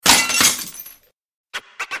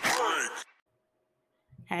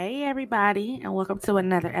Hey everybody, and welcome to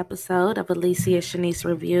another episode of Alicia Shanice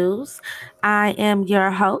Reviews. I am your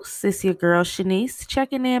host, it's your girl Shanice,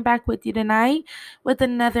 checking in back with you tonight with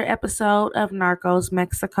another episode of Narcos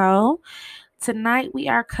Mexico. Tonight we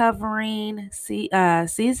are covering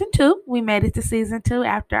season 2. We made it to season 2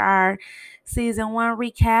 after our season 1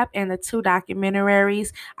 recap and the 2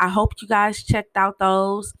 documentaries. I hope you guys checked out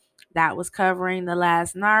those. That was covering the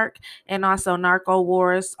last Narc and also Narco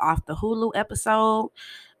Wars off the Hulu episode.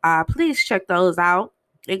 Please check those out.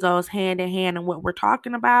 It goes hand in hand in what we're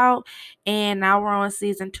talking about. And now we're on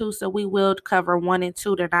season 2, so we will cover 1 and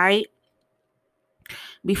 2 tonight.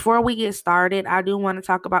 Before we get started, I do want to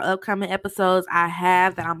talk about upcoming episodes I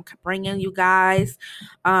have that I'm bringing you guys.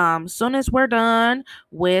 Soon as we're done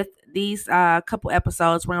with these couple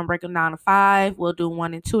episodes, we're gonna break them down to 5. We'll do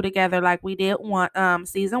 1 and 2 together, like we did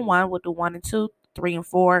season 1. We'll do 1 and 2, 3 and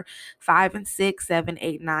 4, 5 and 6, 7,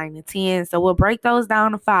 8, 9, and 10. So we'll break those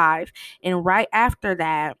down to 5, and right after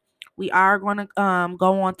that, we are going to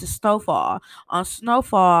go on to Snowfall. On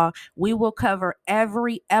Snowfall, we will cover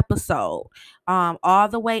every episode all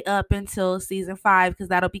the way up until season 5, because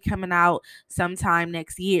that'll be coming out sometime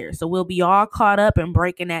next year. So we'll be all caught up and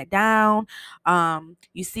breaking that down.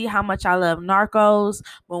 You see how much I love Narcos,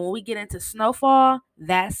 but when we get into Snowfall,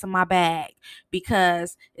 that's my bag,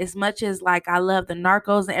 because as much as like I love the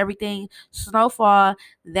Narcos and everything, Snowfall,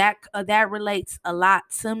 that relates a lot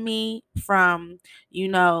to me from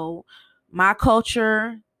my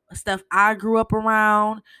culture, stuff I grew up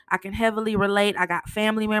around. I can heavily relate. I got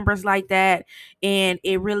family members like that, and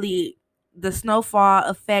the Snowfall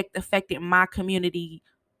effect affected my community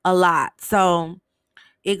a lot. So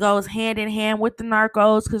it goes hand in hand with the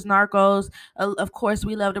Narcos, because Narcos, of course,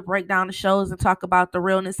 we love to break down the shows and talk about the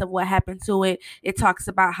realness of what happened to it. It talks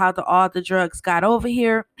about how all the drugs got over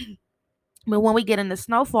here. But when we get in the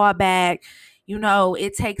Snowfall bag,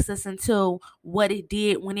 it takes us into what it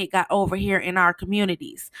did when it got over here in our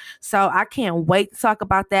communities. So I can't wait to talk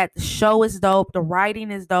about that. The show is dope. The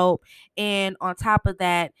writing is dope. And on top of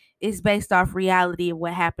that, it's based off reality of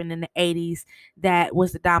what happened in the 80s that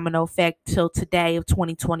was the domino effect till today of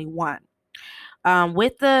 2021.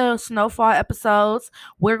 With the Snowfall episodes,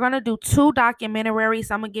 we're going to do 2 documentaries.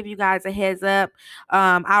 So I'm going to give you guys a heads up.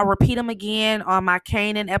 I'll repeat them again on my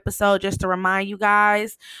Kanan episode just to remind you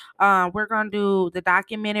guys. We're going to do the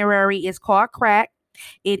documentary. It's called Crack.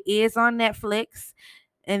 It is on Netflix.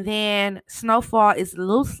 And then Snowfall is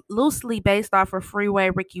loosely based off of Freeway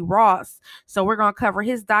Ricky Ross. So we're going to cover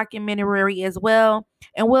his documentary as well.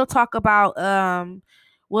 And we'll talk about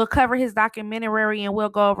we'll cover his documentary, and we'll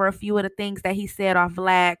go over a few of the things that he said on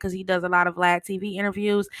Vlad, because he does a lot of Vlad TV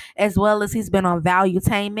interviews, as well as he's been on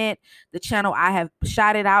Valuetainment, the channel I have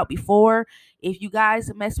shouted out before. If you guys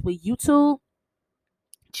mess with YouTube,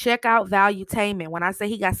 check out Valuetainment. When I say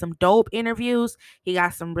he got some dope interviews, he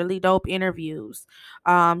got some really dope interviews.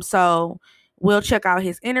 So we'll check out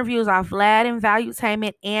his interviews off Vlad and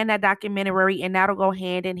Valuetainment and that documentary, and that'll go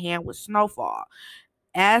hand in hand with Snowfall,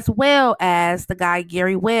 as well as the guy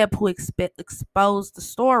Gary Webb, who exposed the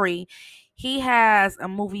story. He has a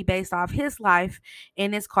movie based off his life,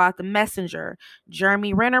 and it's called The Messenger.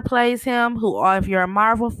 Jeremy Renner plays him, who, if you're a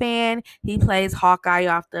Marvel fan, he plays Hawkeye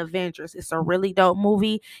off the Avengers. It's a really dope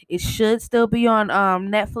movie. It should still be on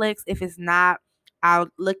Netflix. If it's not, I'll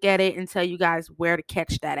look at it and tell you guys where to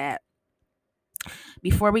catch that at.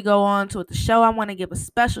 Before we go on to the show, I want to give a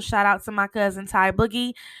special shout out to my cousin Ty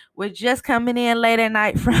Boogie. We're just coming in late at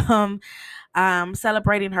night from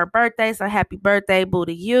celebrating her birthday. So happy birthday, boo,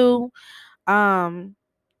 to you. Let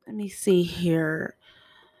me see here.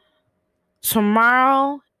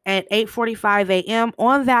 Tomorrow at 8:45 a.m.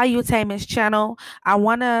 on Valuetainment's channel, I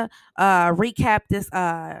want to recap this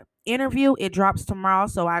interview. It drops tomorrow,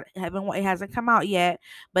 so it hasn't come out yet,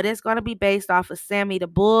 but it's going to be based off of Sammy the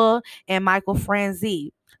Bull and Michael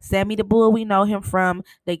Franzese. Sammy the Bull, we know him from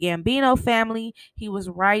the Gambino family. He was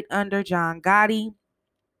right under John Gotti.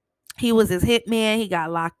 He was his hitman. He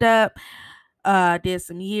got locked up, did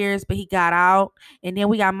some years, but he got out. And then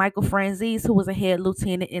we got Michael Franzese, who was a head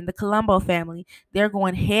lieutenant in the Colombo family. They're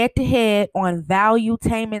going head to head on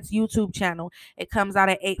Valuetainment's YouTube channel. It comes out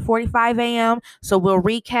at 8:45 a.m. So we'll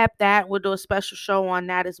recap that. We'll do a special show on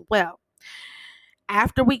that as well.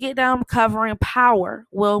 After we get done covering Power,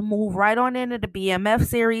 we'll move right on into the BMF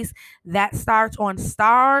series that starts on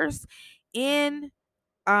Stars in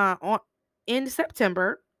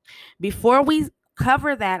September. Before we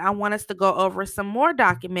cover that, I want us to go over some more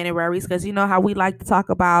documentaries, because you know how we like to talk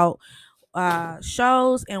about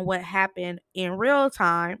shows and what happened in real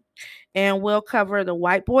time. And we'll cover the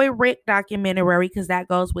White Boy Rick documentary because that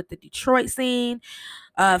goes with the Detroit scene.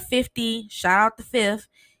 50, shout out the Fifth.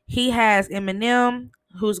 He has Eminem,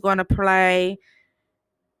 who's going to play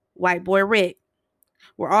White Boy Rick.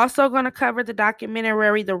 We're also going to cover the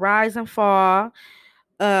documentary The Rise and Fall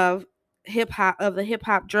of the hip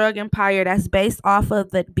hop drug empire that's based off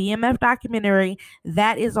of the BMF documentary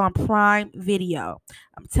that is on Prime Video.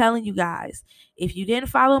 I'm telling you guys, if you didn't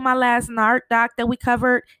follow my last Narc doc that we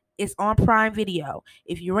covered, it's on Prime Video.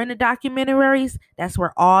 If you're into documentaries, that's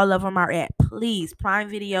where all of them are at. Please, Prime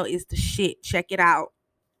Video is the shit. Check it out.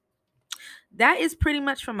 That is pretty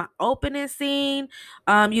much for my opening scene.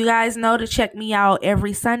 You guys know to check me out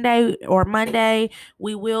every Sunday or Monday.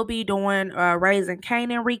 We will be doing Raising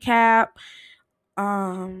Kanan recap.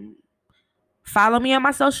 Follow me on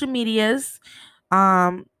my social medias.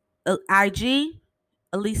 IG,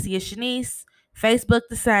 Alicia Shanice. Facebook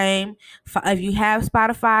the same. If you have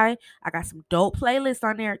Spotify, I got some dope playlists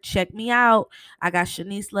on there. Check me out. I got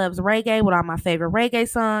Shanice Loves Reggae with all my favorite reggae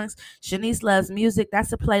songs. Shanice Loves Music.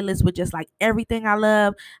 That's a playlist with just like everything I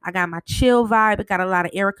love. I got my chill vibe. I got a lot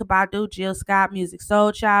of Erykah Badu, Jill Scott, Music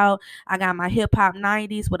Soul Child. I got my hip hop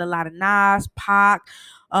 90s with a lot of Nas, Pac,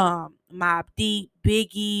 Mobb Deep,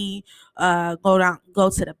 Biggie, go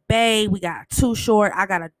to the Bay. We got Too Short. I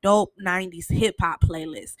got a dope 90s hip hop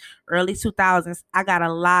playlist. Early 2000s, I got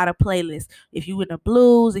a lot of playlists. If you in the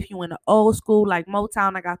blues, if you in the old school like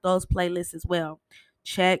Motown, I got those playlists as well.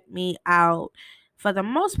 Check me out. For the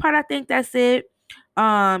most part, I think that's it.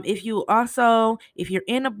 If you're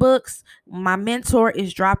into books, my mentor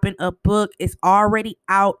is dropping a book. It's already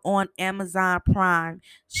out on Amazon Prime.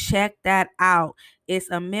 Check that out. It's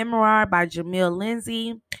a memoir by Jamil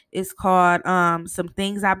Lindsay. It's called Some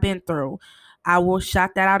Things I've Been Through. I will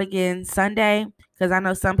shout that out again Sunday because I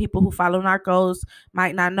know some people who follow Narcos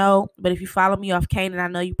might not know. But if you follow me off Kanan, I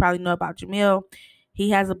know you probably know about Jamil.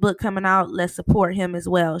 He has a book coming out. Let's support him as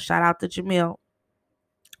well. Shout out to Jamil.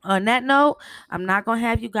 On that note, I'm not gonna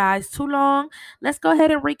have you guys too long. Let's go ahead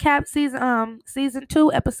and recap season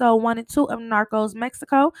 2, episode 1 and 2 of Narcos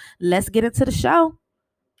Mexico. Let's get into the show.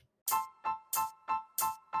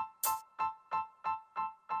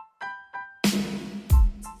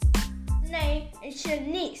 Name is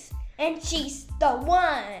Shanice, and she's the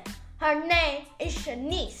one. Her name is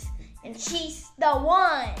Shanice, and she's the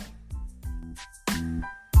one.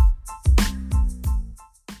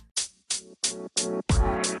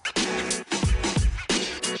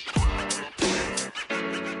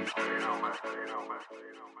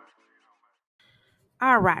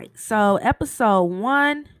 All right, so episode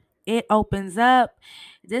 1, it opens up.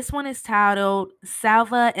 This one is titled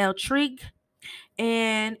Salva El Trig,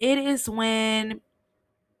 and it is when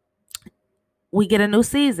we get a new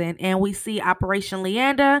season and we see Operation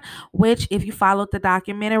Leander, which if you followed the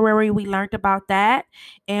documentary, we learned about that.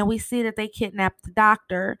 And we see that they kidnapped the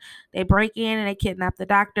doctor. They break in and they kidnap the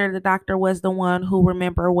doctor. The doctor was the one who,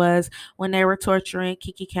 remember, was when they were torturing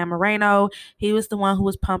Kiki Camareno. He was the one who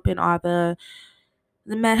was pumping all the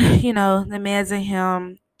meds in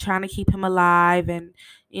him, trying to keep him alive, and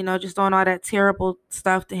just doing all that terrible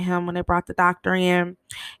stuff to him when they brought the doctor in.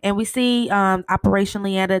 And we see Operation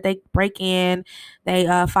Leander. They break in, they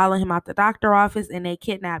follow him out the doctor office, and they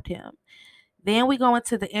kidnapped him. Then we go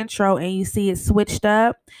into the intro, and you see it switched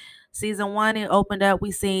up. Season 1, it opened up.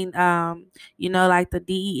 We seen, like the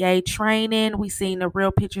DEA training. We seen the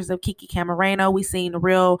real pictures of Kiki Camareno. We seen the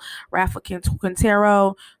real Rafa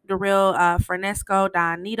Quintero, the real Franesco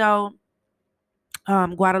Don Nito,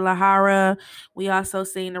 Guadalajara. We also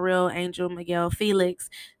seen the real Angel Miguel Felix.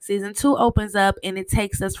 Season 2 opens up, and it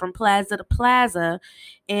takes us from plaza to plaza.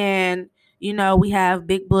 And we have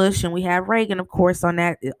Big Bush and we have Reagan, of course, on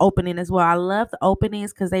that opening as well. I love the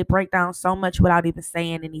openings because they break down so much without even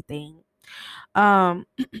saying anything. So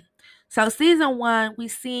season 1, we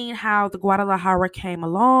seen how the Guadalajara came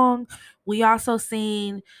along. We also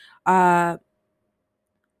seen the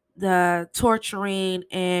torturing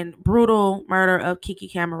and brutal murder of Kiki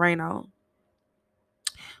Camareno.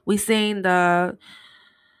 We seen the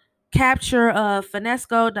capture of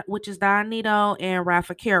Finesco, which is Don Nito, and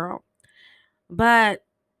Rafa Carroll. But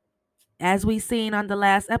as we seen on the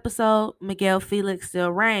last episode, Miguel Felix still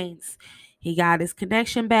reigns. He got his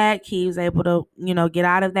connection back. He was able to, get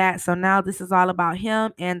out of that. So now this is all about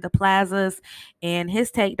him and the plazas and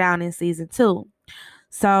his takedown in season 2.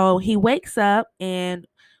 So he wakes up and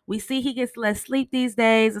we see he gets less sleep these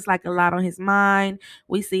days. It's like a lot on his mind.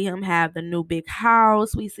 We see him have the new big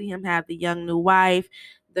house. We see him have the young new wife,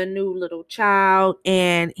 the new little child,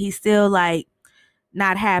 and he's still like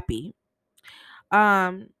not happy.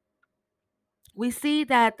 We see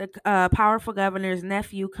that the powerful governor's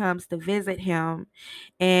nephew comes to visit him,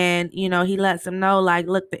 and he lets him know, like,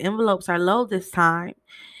 look, the envelopes are low this time.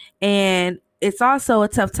 And it's also a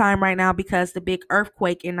tough time right now because the big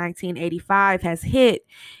earthquake in 1985 has hit,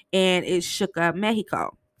 and it shook up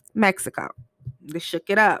Mexico. They shook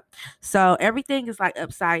it up. So everything is like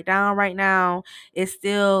upside down right now. It's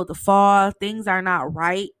still the fall. Things are not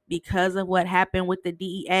right because of what happened with the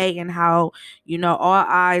DEA, and how, all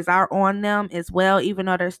eyes are on them as well, even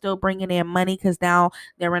though they're still bringing in money because now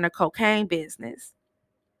they're in a cocaine business.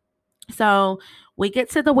 So we get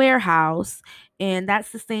to the warehouse, and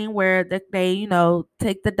that's the scene where they,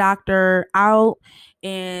 take the doctor out,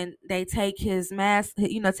 and they take his mask,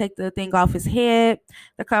 take the thing off his head,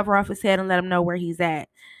 the cover off his head, and let him know where he's at.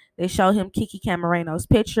 They show him Kiki Camareno's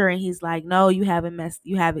picture, and he's like, no, you have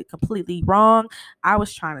it completely wrong. I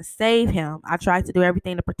was trying to save him. I tried to do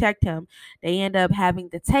everything to protect him. They end up having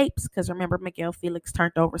the tapes, because remember, Miguel Felix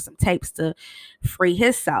turned over some tapes to free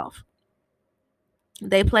himself.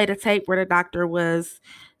 They played a tape where the doctor was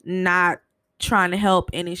not trying to help,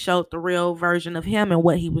 and he showed the real version of him and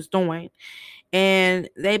what he was doing. And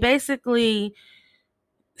they basically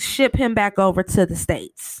ship him back over to the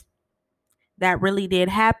States. That really did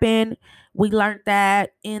happen. We learned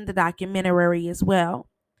that in the documentary as well.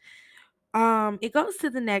 It goes to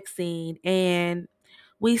the next scene, and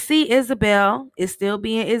we see Isabel is still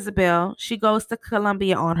being Isabel. She goes to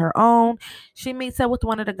Colombia on her own. She meets up with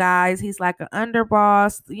one of the guys. He's like an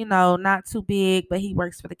underboss, not too big, but he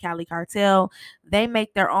works for the Cali cartel. They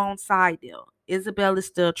make their own side deal. Isabel is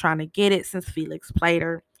still trying to get it since Felix played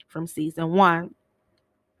her from season 1.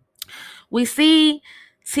 We see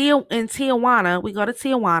in Tijuana, we go to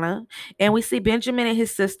Tijuana, and we see Benjamin and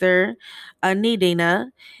his sister,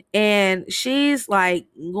 Nidina, and she's like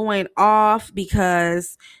going off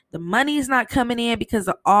because the money's not coming in because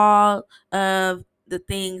of all of the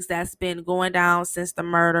things that's been going down since the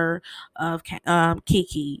murder of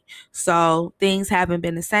Kiki. So things haven't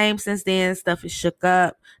been the same since then. Stuff is shook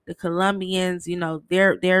up. The Colombians,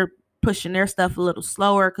 they're pushing their stuff a little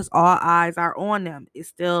slower because all eyes are on them. It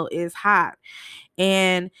still is hot,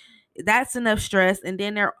 and that's enough stress. And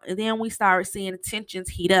then we start seeing tensions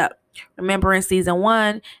heat up. Remember, in season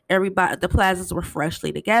 1, everybody, the plazas were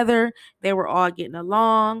freshly together. They were all getting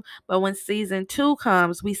along. But when season 2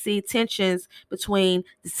 comes, we see tensions between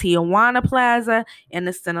the Tijuana Plaza and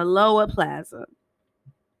the Sinaloa Plaza.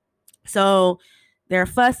 So they're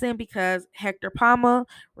fussing because Hector Palma,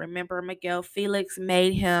 remember, Miguel Felix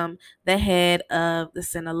made him the head of the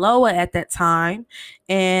Sinaloa at that time,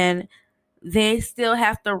 and they still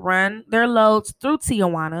have to run their loads through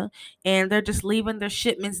Tijuana, and they're just leaving their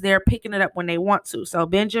shipments there, picking it up when they want to. So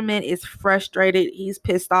Benjamin is frustrated. He's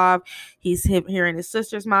pissed off. He's hearing his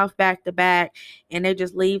sister's mouth back to back, and they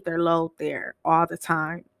just leave their load there all the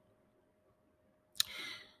time.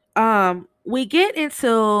 We get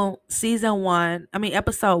into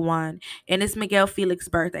episode 1, and it's Miguel Felix's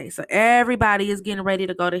birthday. So everybody is getting ready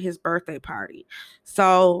to go to his birthday party.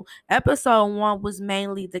 So episode 1 was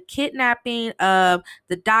mainly the kidnapping of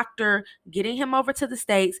the doctor, getting him over to the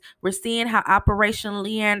States. We're seeing how Operation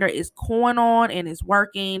Leander is going on and is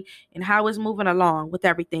working, and how it's moving along with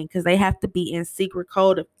everything, because they have to be in secret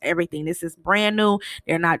code of everything. This is brand new.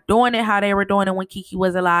 They're not doing it how they were doing it when Kiki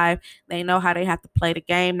was alive. They know how they have to play the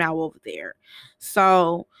game now over there.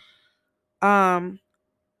 So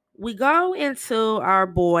we go into our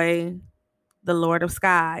boy, the Lord of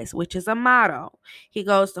Skies, which is a motto. He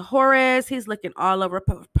goes to Juarez. He's looking all over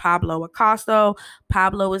Pablo Acosta.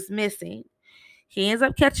 Pablo is missing. He ends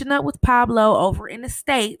up catching up with Pablo over in the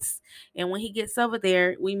States. And when he gets over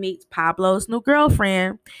there, we meet Pablo's new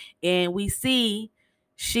girlfriend. And we see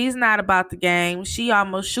she's not about the game. She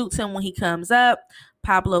almost shoots him when he comes up.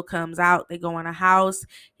 Pablo comes out. They go in a house.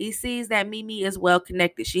 He sees that Mimi is well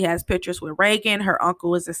connected. She has pictures with Reagan. Her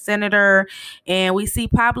uncle is a senator. And we see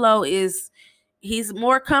Pablo he's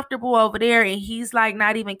more comfortable over there, and he's like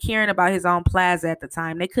not even caring about his own plaza at the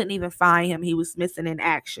time. They couldn't even find him. He was missing in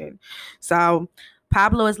action. So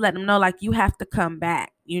Pablo is letting him know, like, you have to come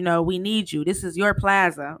back. We need you. This is your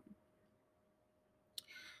plaza.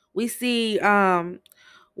 We see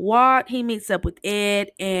Walt, he meets up with Ed,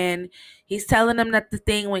 and he's telling him that the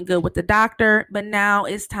thing went good with the doctor, but now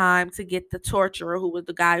it's time to get the torturer, who was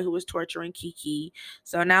the guy who was torturing Kiki.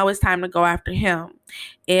 So now it's time to go after him.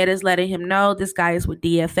 Ed is letting him know this guy is with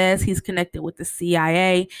DFS. He's connected with the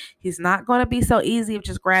CIA. He's not going to be so easy of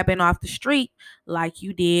just grabbing off the street like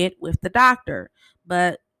you did with the doctor.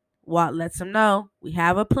 But Walt lets him know we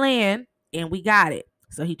have a plan and we got it.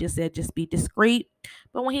 So he just said, just be discreet.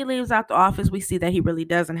 But when he leaves out the office, we see that he really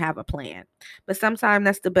doesn't have a plan. But sometimes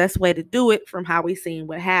that's the best way to do it from how we seen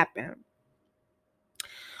what happened.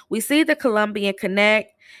 We see the Colombian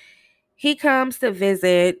connect. He comes to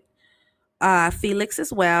visit Felix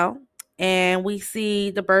as well. And we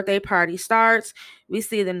see the birthday party starts. We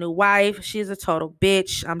see the new wife. She's a total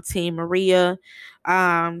bitch. I'm Team Maria.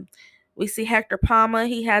 Um, we see Hector Palma.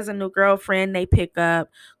 He has a new girlfriend. They pick up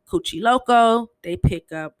Cuchi Loco. They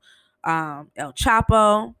pick up El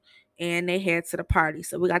Chapo. And they head to the party.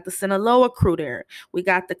 So we got the Sinaloa crew there. We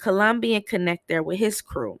got the Colombian connect there with his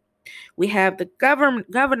crew. We have the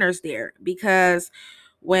governors there because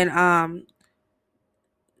when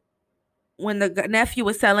the nephew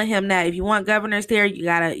was telling him that if you want governors there, you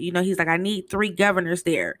gotta, he's like, I need 3 governors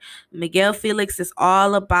there. Miguel Felix is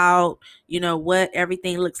all about, what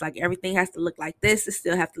everything looks like. Everything has to look like this. It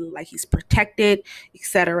still have to look like he's protected,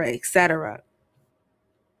 etc., etc.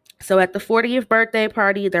 So at the 40th birthday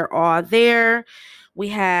party, they're all there. We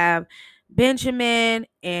have Benjamin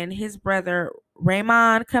and his brother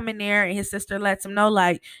Raymond coming there, and his sister lets him know,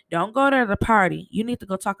 like, don't go to the party. You need to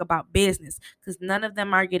go talk about business because none of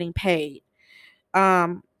them are getting paid.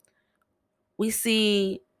 We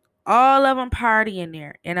see all of them partying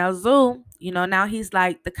there. And Azul, now he's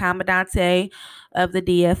like the commandante of the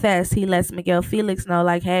DFS. He lets Miguel Felix know,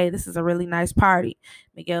 like, hey, this is a really nice party.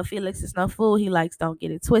 Miguel Felix is no fool. He likes, don't get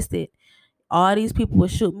it twisted. All these people would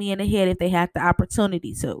shoot me in the head if they had the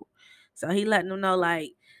opportunity to. So he letting them know,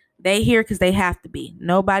 like, they here because they have to be.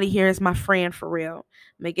 Nobody here is my friend for real.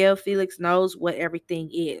 Miguel Felix knows what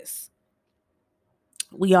everything is.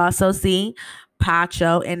 We also see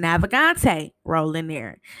Pacho and Navigante rolling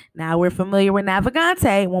there. Now we're familiar with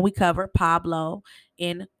Navigante when we cover Pablo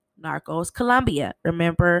in Narcos Colombia.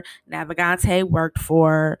 Remember, Navigante worked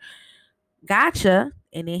for Gotcha,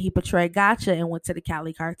 and then he betrayed Gotcha and went to the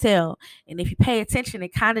Cali cartel. And if you pay attention,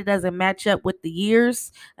 it kind of doesn't match up with the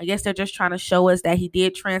years. I guess they're just trying to show us that he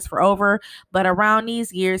did transfer over, but around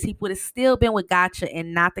these years, he would have still been with Gotcha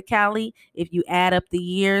and not the Cali if you add up the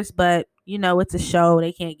years. But it's a show.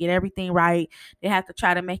 They can't get everything right. They have to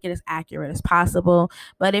try to make it as accurate as possible.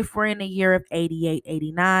 But if we're in the year of 88,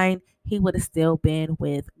 89, he would have still been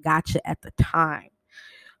with Gotcha at the time.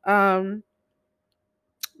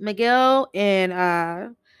 Miguel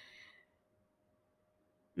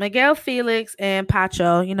Felix and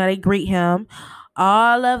Pacho, they greet him.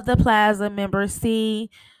 All of the Plaza members see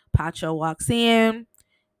Pacho walks in.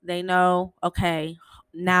 They know, okay,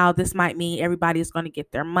 now this might mean everybody is going to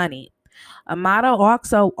get their money. Amato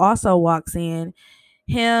also walks in.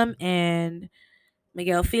 Him and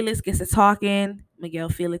Miguel Felix gets to talking. Miguel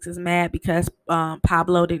Felix is mad because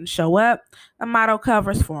Pablo didn't show up. Amato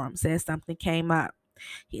covers for him, says something came up.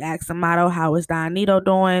 He asks Amato, how is Donito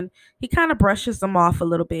doing? He kind of brushes him off a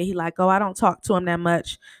little bit. He like, oh, I don't talk to him that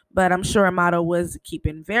much. But I'm sure Amato was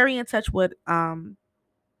keeping very in touch with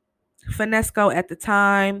Finesco at the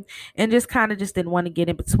time and just didn't want to get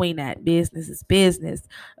in between that. Business is business.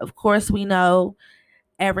 Of course, we know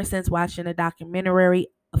ever since watching the documentary,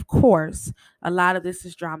 of course, a lot of this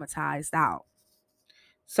is dramatized out.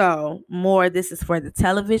 So more, this is for the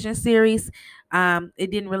television series. It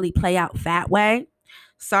didn't really play out that way.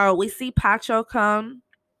 So we see Pacho come.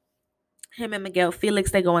 Him and Miguel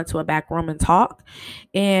Felix, they go into a back room and talk.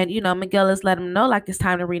 And, Miguel is letting him know, like, it's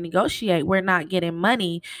time to renegotiate. We're not getting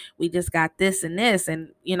money. We just got this and this.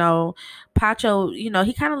 And, Pacho,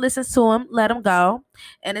 he kind of listens to him, let him go.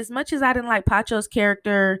 And as much as I didn't like Pacho's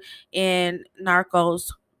character in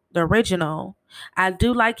Narcos, the original, I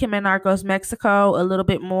do like him in Narcos Mexico a little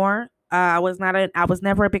bit more. I was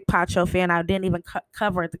never a big Pacho fan. I didn't even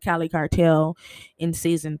cover the Cali cartel in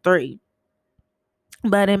season 3.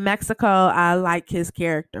 But in Mexico, I like his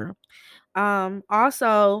character.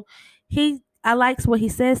 Also, I likes what he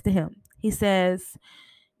says to him. He says,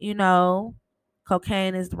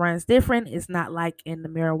 cocaine runs different. It's not like in the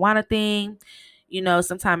marijuana thing.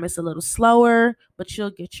 Sometimes it's a little slower, but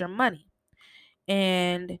you'll get your money.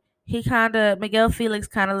 And Miguel Felix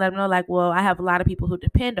kind of let him know, like, well, I have a lot of people who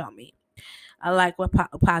depend on me. I like what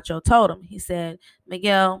Pacho told him. He said,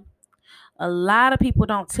 Miguel, a lot of people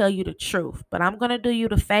don't tell you the truth, but I'm going to do you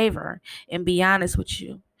the favor and be honest with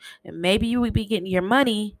you. And maybe you would be getting your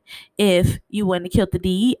money if you wouldn't have killed the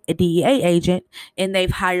DEA agent, and they've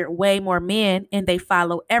hired way more men and they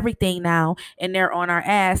follow everything now and they're on our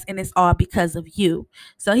ass, and it's all because of you.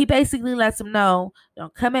 So he basically lets them know,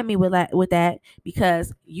 don't come at me with that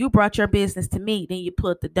because you brought your business to me, then you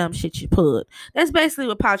put the dumb shit you put. That's basically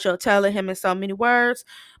what Pacho telling him in so many words.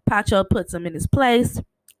 Pacho puts him in his place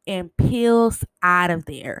and peels out of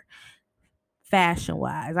there. fashion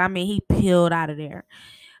wise. I mean, he peeled out of there.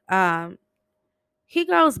 Um, he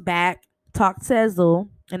goes back, talks to Azul,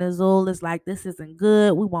 and Azul is like, "This isn't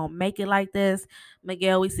good. We won't make it like this."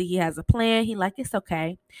 Miguel, we see he has a plan. He like, "It's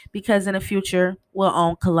okay because in the future we'll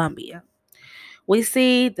own Colombia." We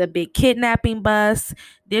see the big kidnapping bus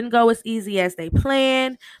didn't go as easy as they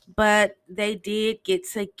planned, but they did get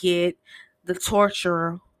the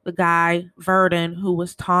torturer, the guy Verdon, who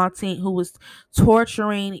was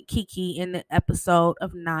torturing Kiki in the episode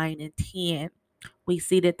of 9 and 10. We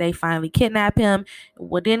see that they finally kidnap him.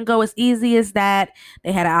 What didn't go as easy as that.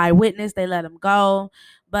 They had an eyewitness. They let him go,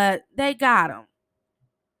 but they got him.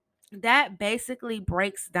 That basically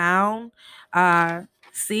breaks down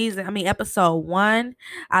episode 1.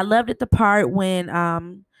 I loved it the part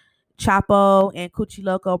when Chapo and Cuchi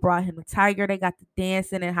Loco brought him a tiger. They got to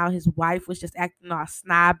dancing and how his wife was just acting all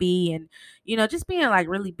snobby and, just being like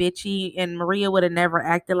really bitchy. And Maria would have never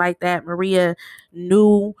acted like that. Maria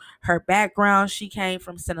knew her background. She came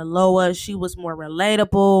from Sinaloa. She was more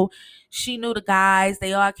relatable. She knew the guys.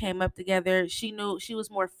 They all came up together. She knew she was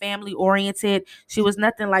more family oriented. She was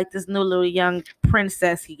nothing like this new little young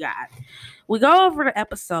princess he got. We go over to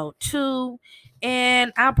episode 2.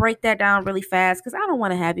 And I'll break that down really fast because I don't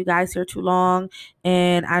want to have you guys here too long.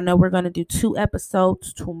 And I know we're going to do 2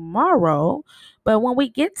 episodes tomorrow. But when we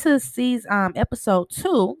get to episode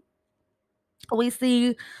 2, we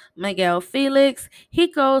see Miguel Felix.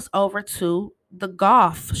 He goes over to the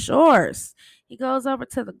Gulf Shores. He goes over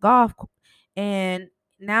to the Gulf, and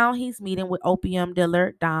now he's meeting with opium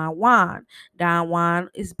dealer Don Juan. Don Juan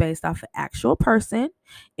is based off an actual person,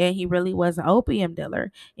 and he really was an opium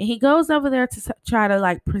dealer. And he goes over there to try to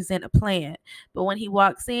like present a plan. But when he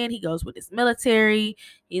walks in, he goes with his military.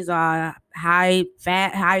 He's high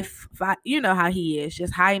fat, you know how he is,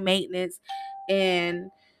 just high maintenance. And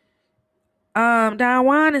Don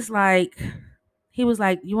Juan is like, he was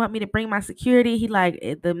like, "You want me to bring my security?" He like,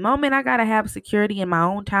 "At the moment I gotta have security in my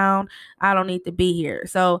own town, I don't need to be here."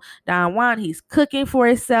 So Don Juan, he's cooking for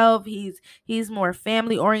himself. He's more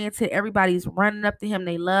family oriented. Everybody's running up to him.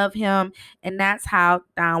 They love him, and that's how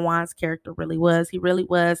Don Juan's character really was. He really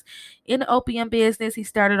was in the opium business. He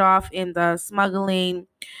started off in the smuggling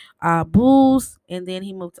booze, and then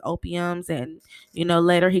he moved to opiums, and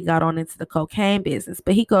later he got on into the cocaine business.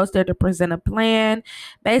 But he goes there to present a plan.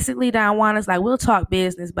 Basically, Don Juan is like, "We'll talk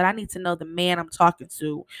business, but I need to know the man I'm talking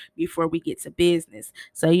to before we get to business."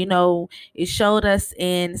 So it showed us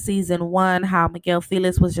in season 1 how Miguel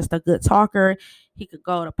Felix was just a good talker. He could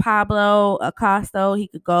go to Pablo Acosta, he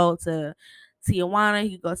could go to Tijuana,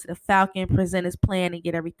 he could go to the Falcon, present his plan, and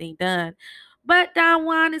get everything done. But Don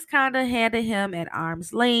Juan is kind of handing him at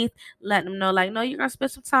arm's length, letting him know, like, "No, you're going to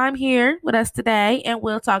spend some time here with us today, and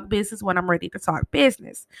we'll talk business when I'm ready to talk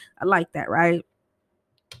business." I like that, right?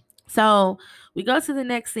 So we go to the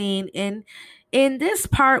next scene, and in this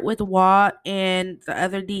part with Walt and the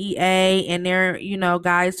other DEA and their,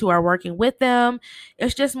 guys who are working with them,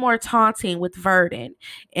 it's just more taunting with Verdon.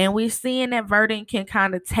 And we're seeing that Verdon can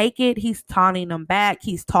kind of take it. He's taunting them back.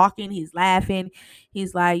 He's talking. He's laughing.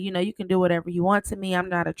 He's like, "You can do whatever you want to me. I'm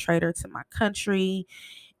not a traitor to my country."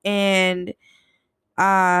 And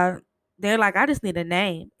uh they're like, "I just need a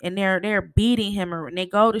name," and they're beating him, and they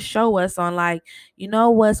go to show us on, like,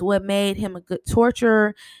 what made him a good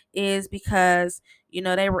torturer is because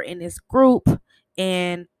they were in this group,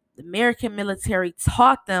 and the American military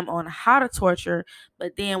taught them on how to torture,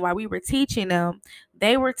 but then while we were teaching them,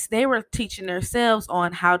 they were teaching themselves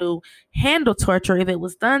on how to handle torture if it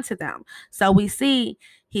was done to them. So we see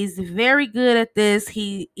he's very good at this.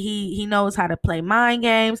 He knows how to play mind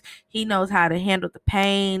games. He knows how to handle the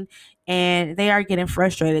pain, and they are getting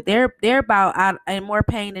frustrated. They're about out in more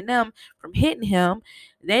pain than them from hitting him.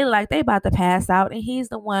 They about to pass out, and he's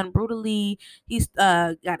the one brutally. He's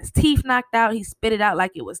got his teeth knocked out. He spit it out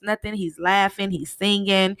like it was nothing. He's laughing. He's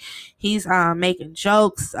singing. He's making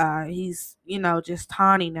jokes. He's just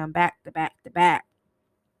taunting them back to back to back.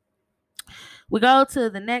 We go to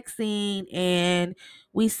the next scene, and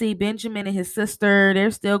we see Benjamin and his sister.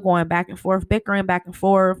 They're still going back and forth, bickering back and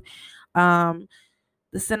forth. Um,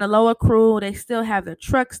 the Sinaloa crew, they still have their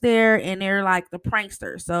trucks there, and they're like the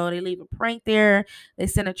pranksters. So they leave a prank there. They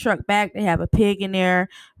send a truck back. They have a pig in there.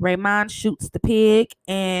 Raymond shoots the pig,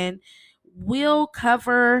 and we'll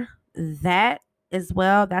cover that as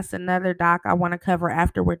well. That's another doc I want to cover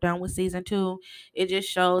after we're done with season 2. It just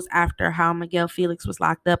shows after how Miguel Felix was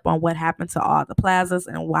locked up on what happened to all the plazas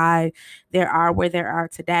and why there are where there are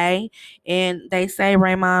today. And they say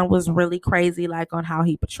Raymond was really crazy, like on how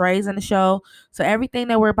he portrays in the show. So everything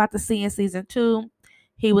that we're about to see in season 2,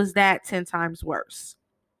 he was that 10 times worse.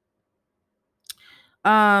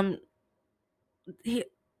 Um he,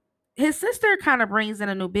 his sister kind of brings in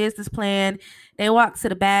a new business plan. They walk to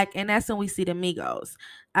the back, and that's when we see the Migos.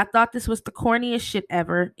 I thought this was the corniest shit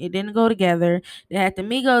ever. It didn't go together. They had the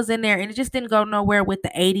Migos in there, and it just didn't go nowhere with the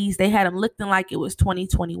 80s. They had them looking like it was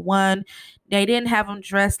 2021. They didn't have them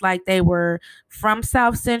dressed like they were from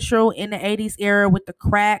South Central in the 80s era with the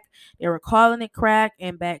crack. They were calling it crack,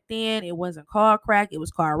 and back then it wasn't called crack. It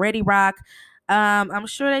was called Ready Rock. I'm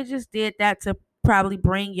sure they just did that to probably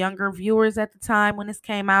bring younger viewers at the time when this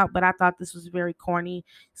came out, but I thought this was very corny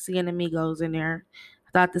seeing Amigos in there.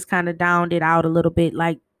 I thought this kind of downed it out a little bit,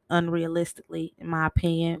 like unrealistically, in my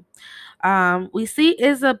opinion. We see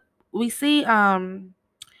is a we see Benjamin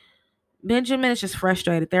is just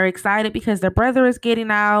frustrated. They're excited because their brother is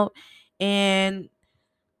getting out, and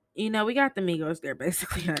we got the Migos there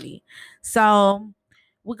basically, honey. So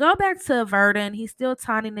we go back to Verdon. He's still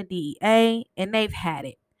taunting the DEA, and they've had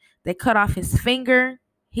it. They cut off his finger.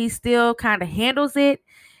 He still kind of handles it.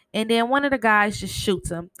 And then one of the guys just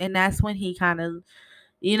shoots him. And that's when he kind of,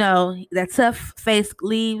 that tough face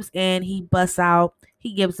leaves and he busts out.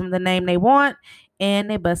 He gives them the name they want, and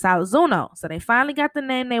they bust out Zuno. So they finally got the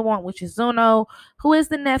name they want, which is Zuno, who is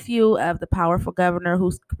the nephew of the powerful governor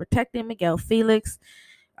who's protecting Miguel Felix.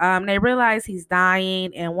 They realize he's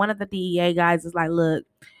dying, and one of the DEA guys is like, "Look,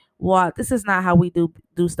 well, this is not how we do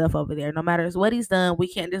stuff over there. No matter what he's done, we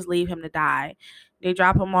can't just leave him to die." They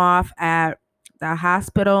drop him off at the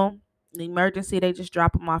hospital, the emergency. They just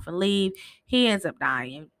drop him off and leave. He ends up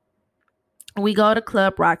dying. We go to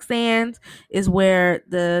Club Roxanne's, is where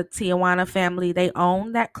the Tijuana family, they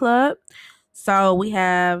own that club. So we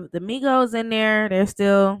have the Migos in there. They're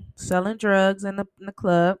still selling drugs in the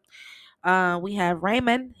club. We have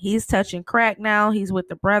Raymond. He's touching crack now. He's with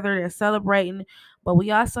the brother. They're celebrating. But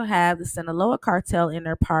we also have the Sinaloa cartel in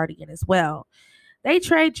there partying as well. They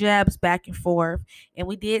trade jabs back and forth. And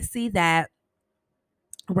we did see that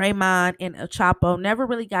Raymond and El Chapo never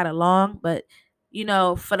really got along. But,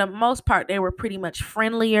 for the most part, they were pretty much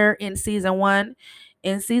friendlier in season one.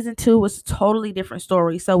 In season two was a totally different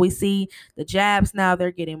story. So we see the jabs now.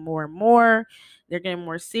 They're getting more and more. They're getting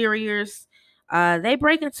more serious. They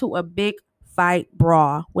break into a big fight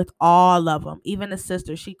brawl with all of them. Even the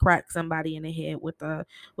sister, she cracked somebody in the head with a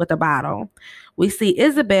bottle. We see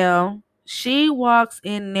Isabel. She walks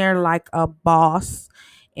in there like a boss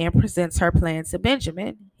and presents her plan to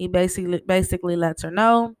Benjamin. He basically lets her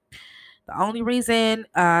know the only reason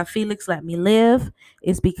Felix let me live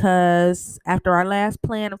is because after our last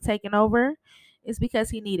plan of taking over, is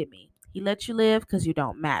because he needed me. He let you live because you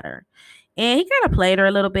don't matter. And he kind of played her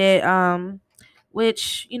a little bit,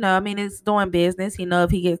 which, I mean, it's doing business.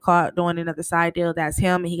 If he get caught doing another side deal, that's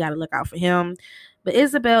him, and he got to look out for him. But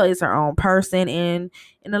Isabel is her own person, and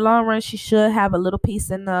in the long run, she should have a little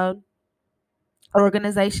piece in the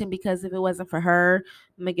organization, because if it wasn't for her,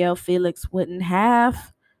 Miguel Felix wouldn't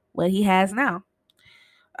have what he has now.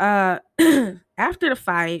 After the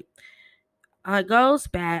fight, goes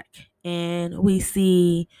back and we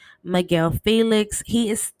see Miguel Felix.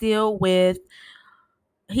 He's still in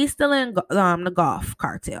the golf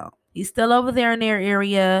cartel. He's still over there in their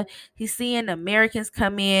area. He's seeing the Americans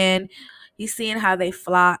come in. He's seeing how they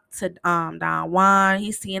flock to Don Juan.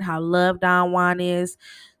 He's seeing how loved Don Juan is.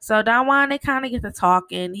 So Don Juan, they kind of get to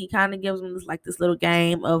talking. He kind of gives them this little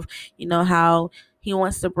game of, how he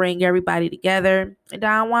wants to bring everybody together. And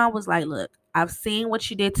Don Juan was like, "Look, I've seen what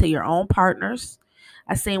you did to your own partners.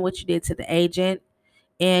 I've seen what you did to the agent.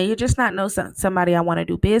 And you're just not somebody I want to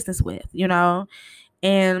do business with,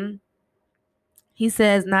 And he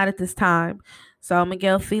says, "Not at this time." So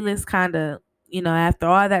Miguel Felix kind of, after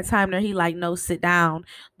all that time there, he like, "No, sit down."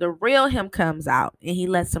 The real him comes out and he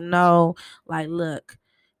lets him know, like, "Look,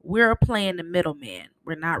 we're playing the middleman.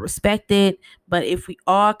 We're not respected, but if we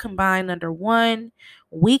all combine under one,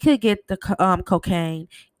 we could get the cocaine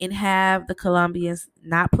and have the Colombians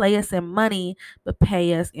not play us in money, but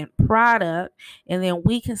pay us in product, and then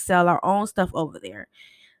we can sell our own stuff over there.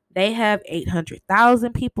 They have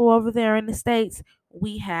 800,000 people over there in the States.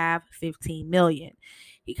 We have 15 million."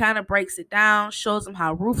 He kind of breaks it down, shows them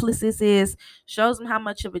how ruthless this is, shows them how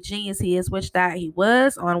much of a genius he is, which that he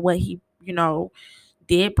was on what he,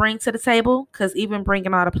 did bring to the table, because even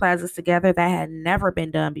bringing all the plazas together, that had never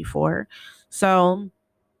been done before. So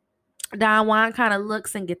Don Juan kind of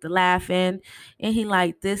looks and get the laughing, and he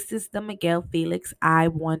like, "This is the Miguel Felix I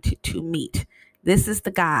wanted to meet. This is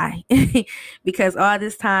the guy." Because all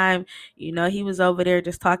this time, he was over there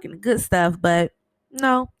just talking the good stuff, but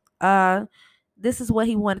no, this is what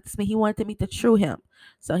he wanted to meet. He wanted to meet the true him.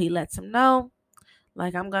 So he lets him know,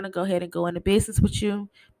 like, "I'm gonna go ahead and go into business with you,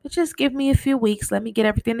 But just give me a few weeks. Let me get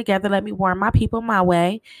everything together. Let me warn my people my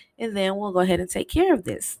way. And then we'll go ahead and take care of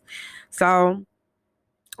this. So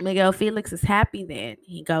Miguel Felix is happy then.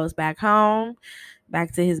 He goes back home,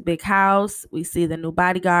 back to his big house. We see the new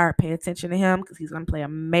bodyguard. Pay attention to him because he's going to play a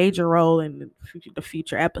major role in the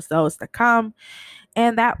future episodes to come.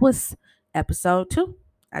 And that was episode 2.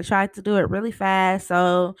 I tried to do it really fast,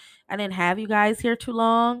 so I didn't have you guys here too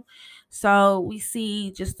long. So we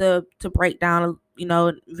see, just to break down,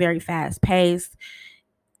 very fast pace.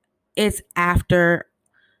 It's after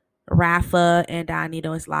Rafa and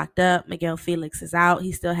Donito is locked up. Miguel Felix is out.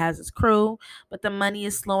 He still has his crew, but the money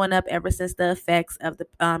is slowing up ever since the effects of the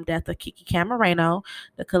death of Kiki Camareno.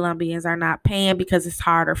 The Colombians are not paying because it's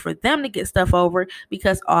harder for them to get stuff over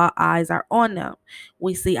because all eyes are on them.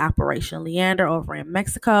 We see Operation Leander over in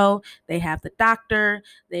Mexico. They have the doctor.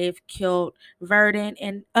 They've killed Verdun,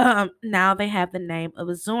 and now they have the name of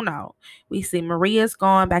Azuno. We see Maria's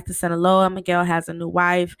gone back to Sinaloa. Miguel has a new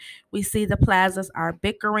wife. We see the Plazas are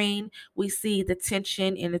bickering. We see the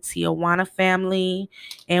tension in the Tijuana family.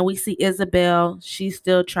 And we see Isabel. She's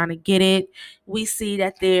still trying to get it. We see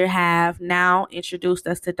that they have now introduced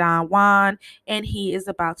us to Don Juan, and he is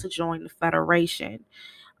about to join the Federation.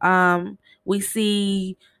 We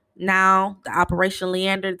see now the Operation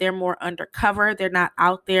Leander, they're more undercover. They're not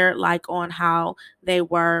out there like on how they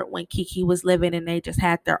were when Kiki was living and they just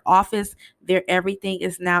had their office. Everything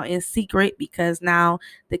is now in secret because now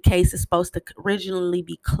the case is supposed to originally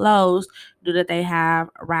be closed due to they have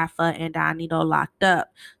Rafa and Donito locked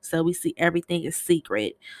up. So we see everything is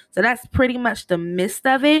secret. So that's pretty much the midst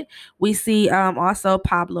of it. We see also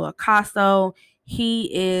Pablo Acaso. He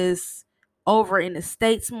is over in the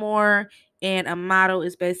States more, and Amato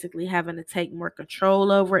is basically having to take more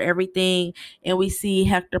control over everything. And we see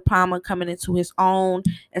Hector Palma coming into his own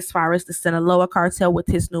as far as the Sinaloa cartel with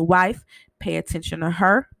his new wife. Pay attention to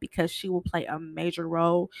her because she will play a major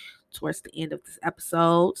role towards the end of this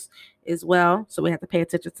episodes as well. So we have to pay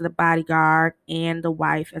attention to the bodyguard and the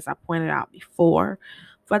wife, as I pointed out before.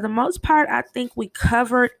 For the most part, I think we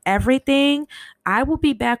covered everything. I will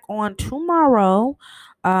be back on tomorrow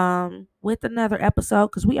with another episode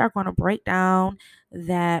because we are going to break down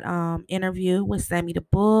that interview with Sammy the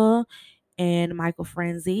Bull and Michael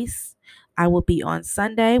Franzese. I will be on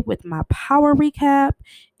Sunday with my power recap,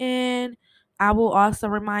 and I will also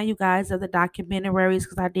remind you guys of the documentaries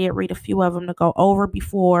because I did read a few of them to go over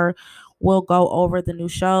before we'll go over the new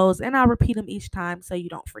shows, and I'll repeat them each time so you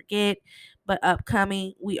don't forget. But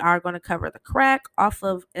upcoming, we are going to cover The Crack off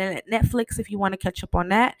of Netflix if you want to catch up on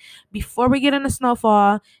that before we get into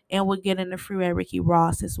Snowfall, and we'll get into Freeway Ricky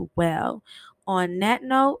Ross as well. On that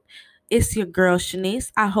note, it's your girl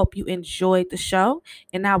Shanice. I hope you enjoyed the show,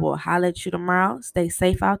 and I will holler at you tomorrow. Stay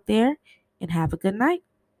safe out there, and have a good night.